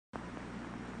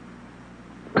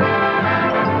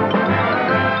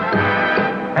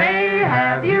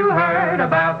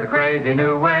the crazy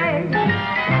new way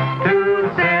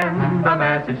to send a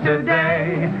message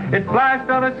today. It's flashed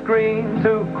on a screen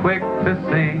too quick to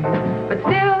see, but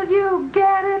still you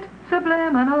get it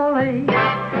subliminally.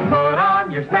 Put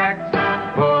on your specs,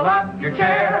 pull up your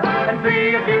chair, and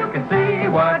see if you can see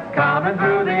what's coming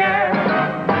through the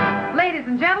air. Ladies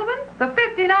and gentlemen, the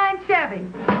 59 Chevy.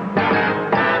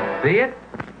 See it?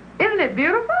 Isn't it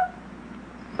beautiful?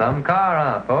 Some car,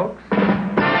 huh, folks?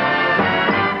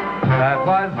 That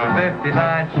was the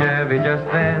 59 Chevy just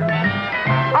then.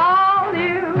 All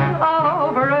new, all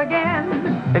over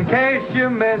again. In case you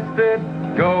missed it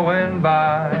going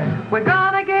by, we're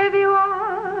gonna give you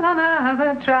all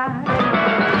another try.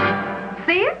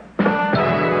 See it?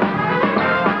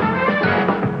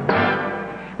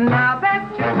 Now bet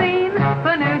you've seen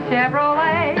the new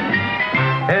Chevrolet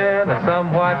in a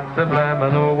somewhat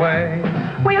subliminal way.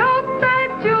 We hope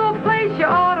that you'll place your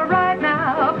order right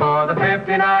now for the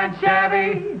 59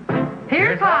 Chevy.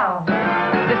 Here's how.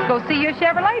 Just go see your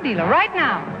Chevrolet dealer right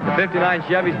now. The 59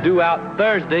 Chevy's due out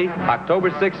Thursday,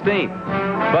 October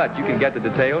 16th. But you can get the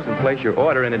details and place your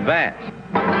order in advance.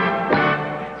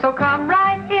 So come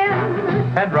right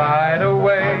in and ride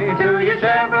away to your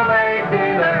Chevrolet